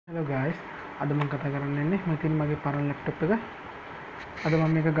Hello guys, අද මම කතා කරන්නේ මෙතන මගේ පරණ ලැප්ටොප් එක. අද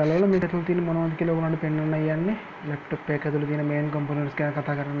මම මේක ගලවලා මේක ඇතුළේ තියෙන මොනවද කියලා ඔයගොල්ලන්ට පෙන්වන්නයි යන්නේ. ලැප්ටොප් එක ඇතුළේ තියෙන මේන් කම්පොනන්ට්ස් ගැන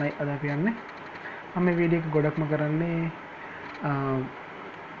කතා කරන්නයි අද අපි යන්නේ. මම මේ වීඩියෝ එක ගොඩක්ම කරන්නේ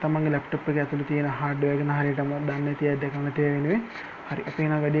තමන්ගේ ලැප්ටොප් එක ඇතුළේ තියෙන හાર્ඩ්වෙයාර් ගැන හරියටම දන්නේ නැති අය දැකන්න තේ වෙනුවෙන්. හරි අපි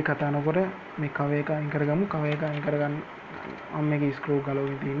එන වැඩි කතා නොකර මේ කව එක අයින් කරගමු. කව එක අයින් කරගන්න මම මේකේ ස්ක්‍රූ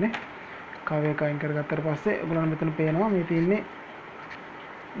ගලවගෙන තින්නේ. කව එක අයින් කරගත්තට පස්සේ ඔයගොල්ලන්ට මෙතන පේනවා මේ තියෙන්නේ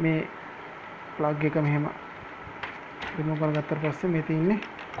මේ ප්ලග් එක මෙහෙම රිමූව් කරගත්තට පස්සේ මේ තියෙන්නේ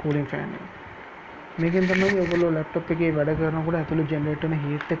කූලින් ෆෑන් එක. මේකෙන් තමයි ඔයගොල්ලෝ ලැප්ටොප් එකේ වැඩ කරනකොට ඇතුළේ ජෙනරේට් වෙන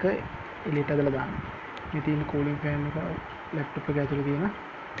හීට් එක එළියට ඇදලා දාන්නේ. මේ තියෙන කූලින් ෆෑන් එක ලැප්ටොප් එක ඇතුළේ තියෙන.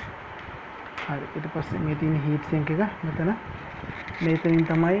 හරි ඊට පස්සේ මේ තියෙන හීට් සින්ක් එක මෙතනින්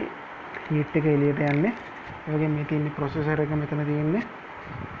තමයි හීට් එක එළියට යන්නේ. ඒ වගේම මේ තියෙන ප්‍රොසෙසර් එක මෙතන තියෙන්නේ.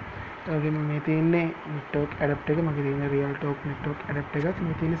 ඒ වගේම මේ තියෙන්නේ network adapter එක මගේ තියෙන real talk network adapter එකත්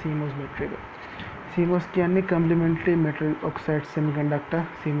මේ තියෙන CMOS battery එක. CMOS කියන්නේ complementary metal oxide semiconductor.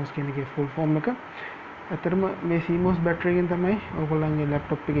 CMOS කියන එකේ full form එක. අතරම මේ CMOS battery එකෙන් තමයි ඔයගොල්ලන්ගේ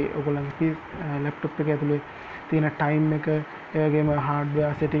laptop එකේ ඔයගොල්ලන්ගේ laptop එක ඇතුලේ තියෙන time එක, ඒ වගේම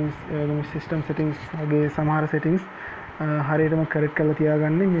hardware settings, ඒ වගේම system settings වගේ සමහර settings හරියටම correct කරලා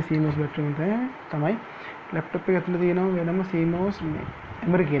තියාගන්නේ මේ CMOS battery එකෙන් තමයි. laptop එක ඇතුලේ තියෙනවා වෙනම CMOS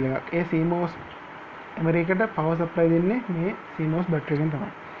memory කියලා එකක්. ඒ CMOS memory එකට power supply දෙන්නේ මේ CMOS battery එකෙන් තමයි.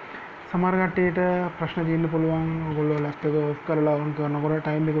 සමහර කට්ටියට ප්‍රශ්න තියෙන්න පුළුවන් ඔයගොල්ලෝ laptop එක off කරලා on කරනකොට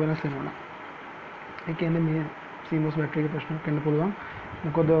time එක වෙනස් වෙනවා. ඒ කියන්නේ මේ CMOS battery එකේ ප්‍රශ්නයක් වෙන්න පුළුවන්.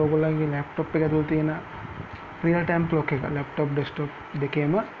 මොකද ඔයගොල්ලන්ගේ laptop එක ඇතුළේ තියෙන real time clock එක laptop desktop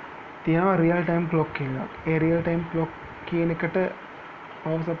දෙකේම තියෙනවා real time clock කියලා එකක්. ඒ real time clock කියන එකට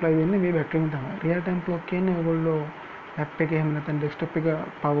power supply දෙන්නේ මේ battery එකෙන් තමයි. real time clock කියන්නේ ඔයගොල්ලෝ laptop එකේ එහෙම නැත්නම් desktop එක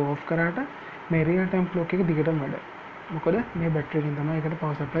power off කරාට මේ real time clock එක දිගටම වැඩ. මොකද මේ battery එකෙන් තමයි ඒකට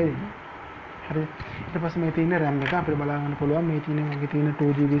power supply දෙන්නේ. හරි. ඊට පස්සේ මේ තියෙන RAM එක අපිට බලා ගන්න පුළුවන්. මේ තියෙන මගේ තියෙන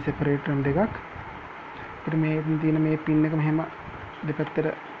 2GB separate RAM දෙකක්. ඊට මේ තියෙන මේ pin එක මෙහෙම දෙපැත්තට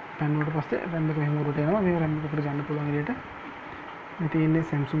පැන්නුවට පස්සේ RAM එක මෙහෙම උඩට එනවා. මේ RAM එක අපිට ගන්න පුළුවන් විදිහට. මේ තියෙන්නේ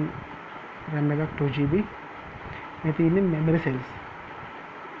Samsung RAM එකක් 2GB. මේ තියෙන්නේ memory cells.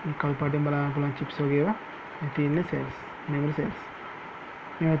 මේ කල්පාටෙන් බලන්න පුළුවන් chips වගේ ඒවා. මේ තියෙන්නේ cells, memory cells.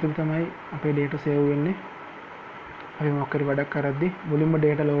 මේ ඇතුළේ තමයි අපේ data save වෙන්නේ. අපි මොකක් හරි වැඩක් කරද්දී මුලින්ම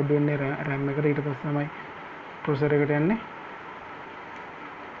data load වෙන්නේ RAM එකට, ඊට පස්සේ තමයි processor එකට යන්නේ.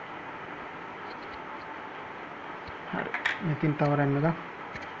 හරි. මෙතින් තව RAM එකක්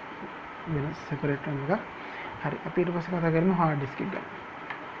වෙන separate RAM එකක්. හරි. අපි ඊට පස්සේ කතා කරමු hard disk එක ගැන.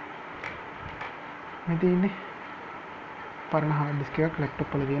 මේ තියෙන්නේ පරණ hard disk එකක්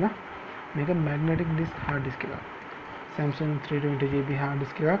laptop වල තියෙන. මේක magnetic disk hard disk එකක්. Samsung 320GB hard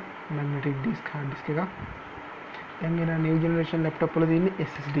disk එකක්, magnetic disk hard disk එකක්. දැන් එන new generation laptop වල තියෙන්නේ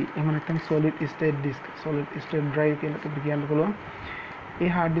SSD. එහෙම නැත්නම් solid state disk, solid state drive කියලා අපිට කියන්න පුළුවන්. ඒ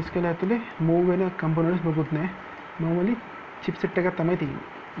hard disk වල ඇතුලේ move වෙන components මොකුත් නැහැ. normally chipset එකක් තමයි තියෙන්නේ.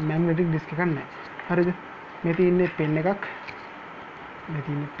 magnetic disk එකක් නැහැ. හරිද? මේ තියෙන්නේ pen එකක්. මේ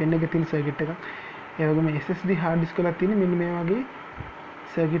තියෙන්නේ pen එකේ තියෙන circuit එකක්. ඒ වගේම SSD hard disk වල තියෙන්නේ මෙන්න මේ වගේ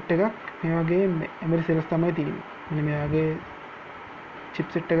circuit එකක්. මේ වගේ memory cells තමයි තියෙන්නේ. මෙන්න මේ වගේ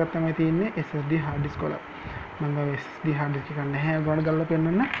chipset එකක් තමයි තියෙන්නේ SSD hard disk වල. මම ගාව SSD hard disk එකක් නැහැ. ඔයගොල්ලෝ ගල්ලා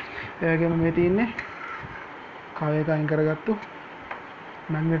පෙන්නන්න. ඒ වගේම මේ තියෙන්නේ කව එක අයින් කරගත්තු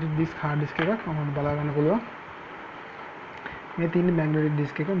magnetic disk hard disk එකක්. මම බලා ගන්න පුළුවන්. මේ තියෙන්නේ magnetic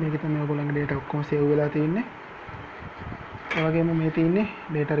disk එක. මේකේ තමයි ඔයගොල්ලන්ගේ data ඔක්කොම save වෙලා තියෙන්නේ. ඒ වගේම මේ තියෙන්නේ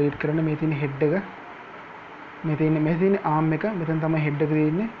data read කරන මේ තියෙන head එක. මේ තියෙන්නේ arm එක. මෙතන තමයි head එක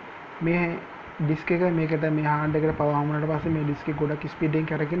තියෙන්නේ. මේ disk එක මේකට මේ hard එකට power හමුනට පස්සේ මේ disk එක ගොඩක් speed එකෙන්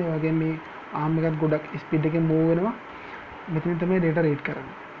කරගෙන ඒ වගේම මේ arm එකත් ගොඩක් speed එකෙන් move වෙනවා. මෙතන තමයි data read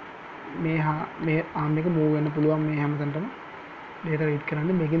කරන්නේ. මේ arm එක move වෙන්න පුළුවන් මේ හැමතැනටම data read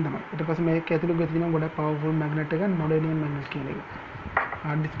කරන්නේ මේකෙන් තමයි. ඊට පස්සේ මේක ඇතුළේ තියෙනවා ගොඩක් powerful magnet එකක්, neodymium magnet කියන එක.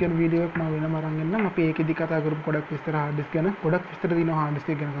 hard disk ගැන වීඩියෝ එකක් මම වෙනම අරන් එන්නම්. අපි ඒකෙදි කතා කරපු ගොඩක් විස්තර hard disk ගැන. ගොඩක් විස්තර තියෙනවා hard disk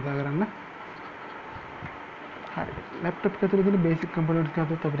ගැන කතා කරන්න. හරි. laptop එක ඇතුළේ තියෙන basic components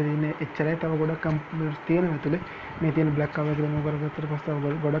ගත්තොත් අපිට තියෙන්නේ එච්චරයි. තව ගොඩක් components තියෙනවා ඇතුළේ. මේ තියෙන black cover එක remove කරගත්තට පස්සේ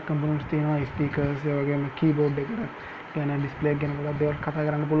තව ගොඩක් components තියෙනවා. speakers ඒ වගේම keyboard එකට ගැන display ගැන ගොඩක් දේවල් කතා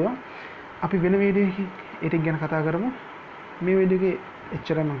කරන්න පුළුවන්. අපි වෙන වීඩියෝ එකකින් ඒක ගැන කතා කරමු. මේ වීඩියෝ එකේ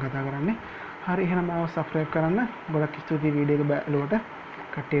එච්චරයි මම කතා කරන්නේ. හරි එහෙනම් මාව subscribe කරන්න. ගොඩක් ස්තුතියි වීඩියෝ එක බලුවට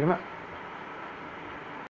කට්ටියටම.